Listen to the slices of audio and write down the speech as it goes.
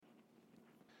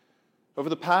Over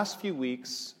the past few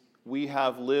weeks, we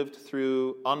have lived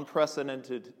through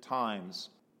unprecedented times.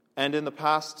 And in the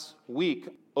past week,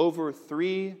 over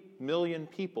 3 million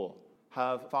people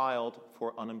have filed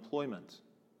for unemployment.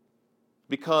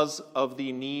 Because of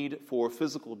the need for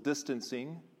physical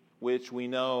distancing, which we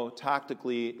know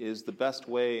tactically is the best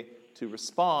way to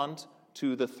respond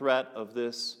to the threat of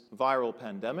this viral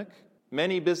pandemic,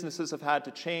 many businesses have had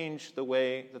to change the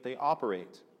way that they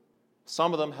operate.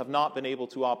 Some of them have not been able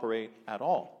to operate at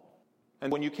all.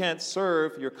 And when you can't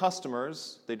serve your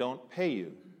customers, they don't pay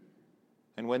you.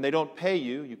 And when they don't pay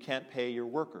you, you can't pay your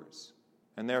workers.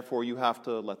 And therefore, you have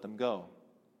to let them go.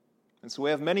 And so we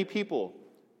have many people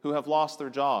who have lost their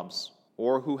jobs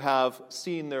or who have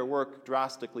seen their work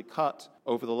drastically cut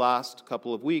over the last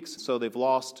couple of weeks, so they've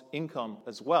lost income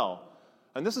as well.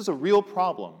 And this is a real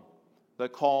problem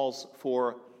that calls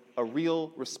for a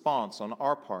real response on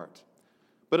our part.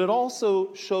 But it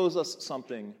also shows us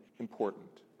something important.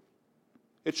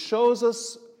 It shows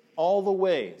us all the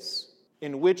ways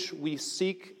in which we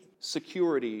seek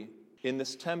security in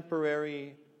this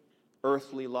temporary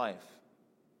earthly life.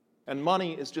 And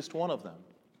money is just one of them.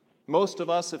 Most of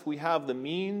us, if we have the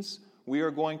means, we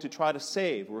are going to try to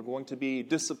save. We're going to be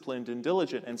disciplined and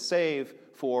diligent and save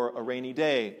for a rainy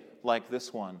day like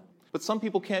this one. But some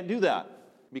people can't do that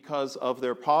because of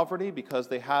their poverty, because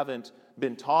they haven't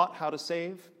been taught how to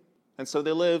save. And so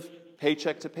they live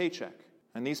paycheck to paycheck.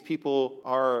 And these people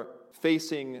are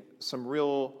facing some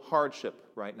real hardship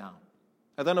right now.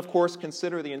 And then, of course,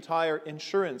 consider the entire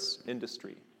insurance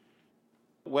industry.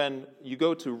 When you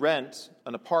go to rent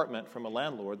an apartment from a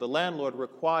landlord, the landlord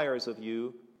requires of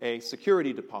you a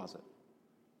security deposit.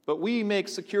 But we make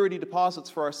security deposits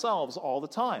for ourselves all the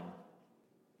time.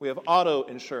 We have auto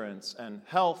insurance and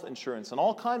health insurance and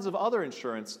all kinds of other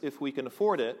insurance, if we can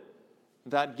afford it,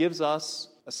 that gives us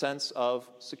a sense of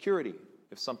security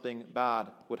if something bad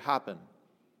would happen.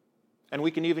 And we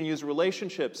can even use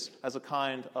relationships as a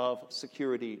kind of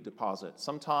security deposit.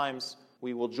 Sometimes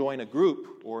we will join a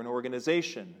group or an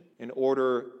organization in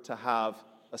order to have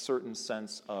a certain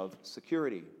sense of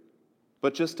security.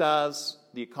 But just as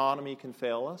the economy can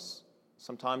fail us,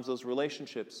 sometimes those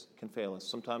relationships can fail us.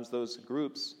 Sometimes those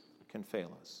groups can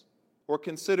fail us. Or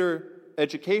consider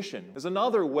education as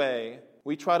another way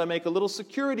we try to make a little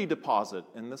security deposit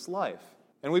in this life.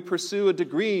 And we pursue a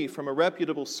degree from a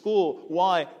reputable school.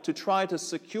 Why? To try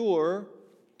to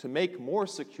make more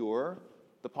secure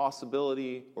the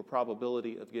possibility or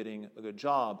probability of getting a good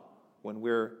job when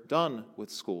we're done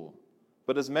with school.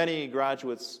 But as many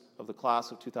graduates of the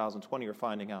class of 2020 are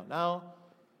finding out now,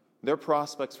 their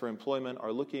prospects for employment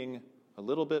are looking a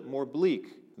little bit more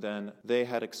bleak than they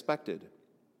had expected.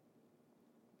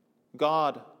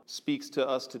 God speaks to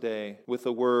us today with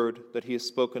a word that he has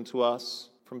spoken to us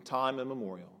from time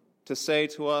immemorial, to say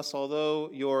to us, although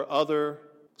your other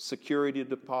security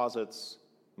deposits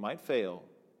might fail,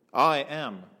 I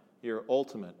am your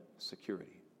ultimate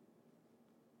security.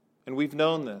 And we've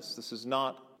known this. This is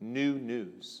not new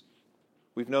news.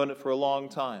 We've known it for a long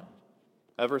time,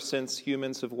 ever since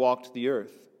humans have walked the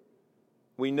earth.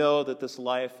 We know that this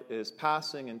life is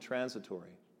passing and transitory.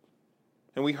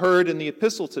 And we heard in the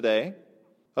epistle today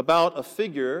about a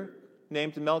figure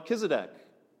named Melchizedek.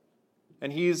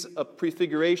 And he's a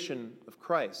prefiguration of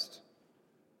Christ.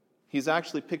 He's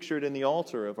actually pictured in the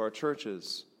altar of our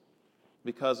churches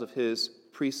because of his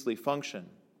priestly function.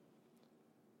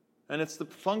 And it's the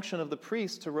function of the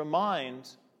priest to remind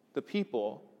the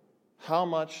people how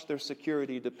much their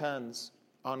security depends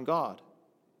on God.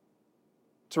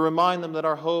 To remind them that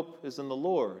our hope is in the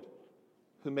Lord,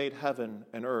 who made heaven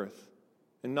and earth,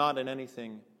 and not in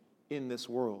anything in this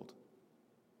world.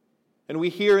 And we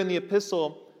hear in the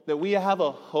epistle that we have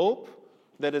a hope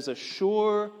that is a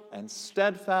sure and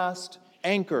steadfast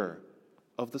anchor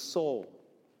of the soul.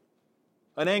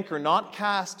 An anchor not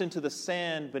cast into the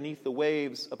sand beneath the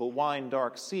waves of a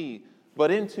wine-dark sea,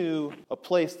 but into a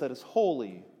place that is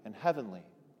holy and heavenly,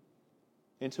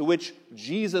 into which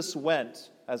Jesus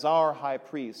went as our high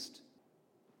priest.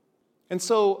 And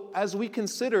so, as we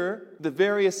consider the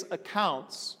various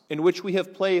accounts in which we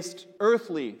have placed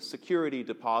earthly security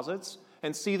deposits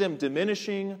and see them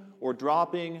diminishing or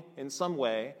dropping in some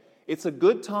way, it's a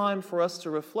good time for us to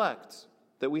reflect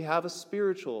that we have a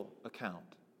spiritual account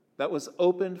that was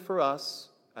opened for us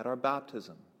at our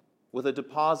baptism with a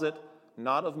deposit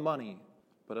not of money,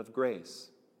 but of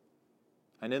grace.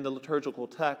 And in the liturgical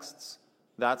texts,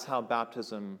 that's how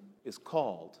baptism is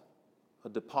called, a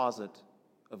deposit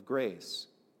of grace.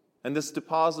 And this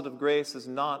deposit of grace is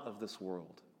not of this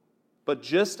world. But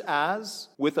just as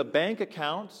with a bank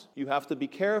account, you have to be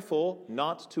careful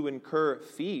not to incur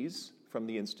fees from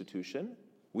the institution,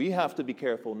 we have to be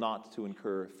careful not to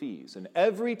incur fees. And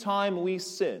every time we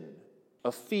sin,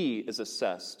 a fee is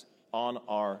assessed on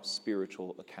our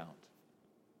spiritual account.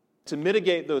 To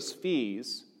mitigate those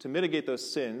fees, to mitigate those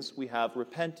sins, we have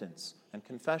repentance and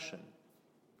confession.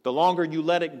 The longer you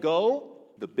let it go,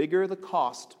 the bigger the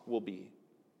cost will be.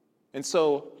 And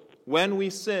so, when we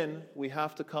sin, we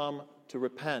have to come to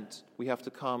repent. We have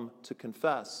to come to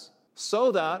confess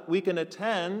so that we can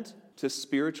attend to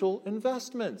spiritual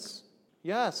investments.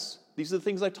 Yes, these are the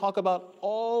things I talk about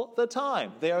all the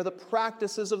time. They are the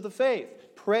practices of the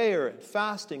faith. Prayer,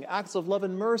 fasting, acts of love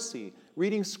and mercy,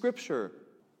 reading Scripture.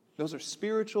 Those are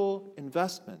spiritual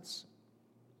investments.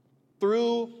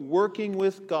 Through working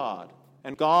with God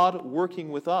and God working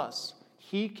with us,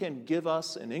 He can give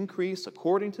us an increase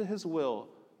according to His will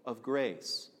of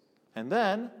grace. And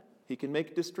then He can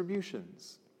make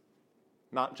distributions,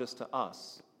 not just to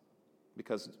us,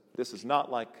 because this is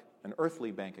not like an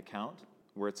earthly bank account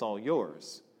where it's all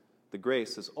yours. The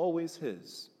grace is always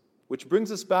His. Which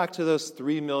brings us back to those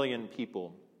 3 million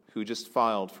people who just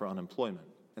filed for unemployment,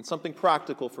 and something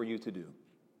practical for you to do.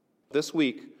 This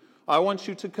week, I want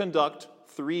you to conduct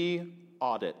 3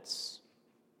 audits.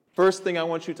 First thing I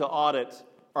want you to audit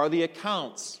are the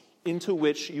accounts into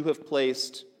which you have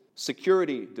placed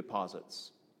security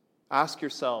deposits. Ask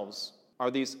yourselves,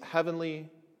 are these heavenly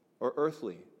or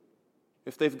earthly?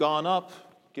 If they've gone up,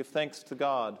 give thanks to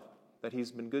God that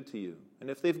He's been good to you. And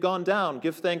if they've gone down,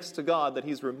 give thanks to God that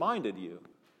He's reminded you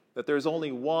that there's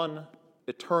only one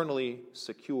eternally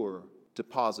secure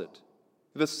deposit.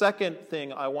 The second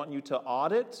thing I want you to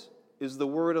audit is the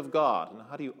Word of God. And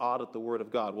how do you audit the Word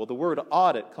of God? Well, the word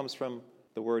audit comes from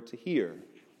the word to hear.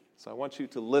 So I want you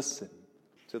to listen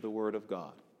to the Word of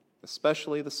God,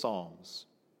 especially the Psalms.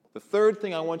 The third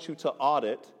thing I want you to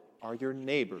audit are your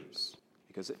neighbors.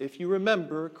 Because if you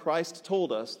remember, Christ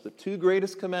told us the 2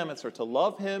 greatest commandments are to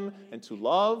love Him and to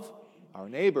love our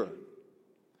neighbor.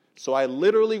 So I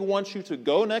literally want you to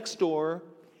go next door,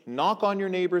 knock on your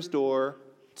neighbor's door,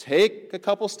 take a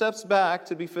couple steps back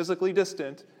to be physically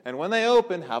distant, and when they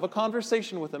open, have a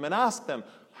conversation with them and ask them,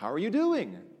 how are you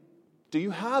doing? Do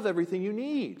you have everything you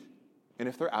need? And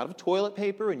if they're out of toilet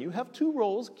paper and you have 2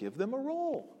 rolls, give them a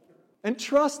roll. And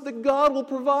trust that God will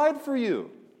provide for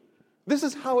you. This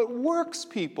is how it works,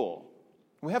 people.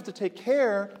 We have to take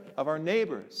care of our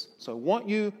neighbors. So I want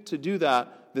you to do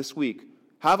that this week.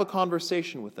 Have a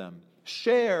conversation with them.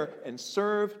 Share and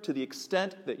serve to the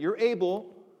extent that you're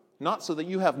able, not so that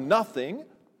you have nothing,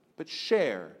 but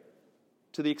share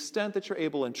to the extent that you're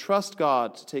able, and trust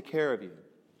God to take care of you.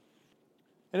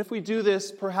 And if we do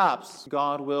this, perhaps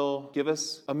God will give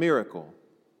us a miracle.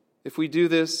 If we do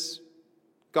this,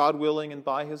 God willing and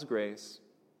by His grace,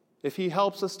 if He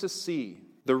helps us to see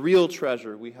the real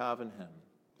treasure we have in Him,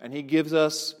 and He gives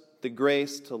us the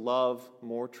grace to love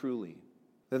more truly,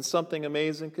 then something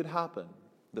amazing could happen.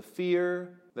 The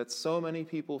fear that so many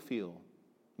people feel,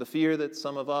 the fear that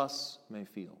some of us may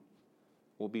feel,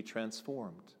 will be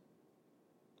transformed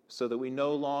so that we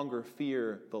no longer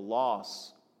fear the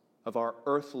loss of our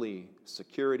earthly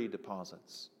security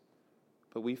deposits,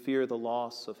 but we fear the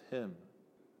loss of Him,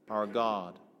 our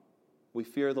God. We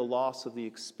fear the loss of the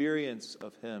experience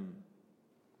of Him.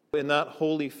 In that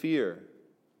holy fear,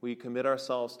 we commit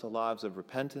ourselves to lives of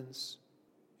repentance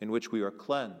in which we are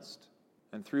cleansed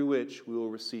and through which we will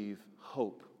receive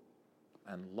hope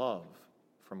and love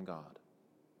from God.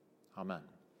 Amen.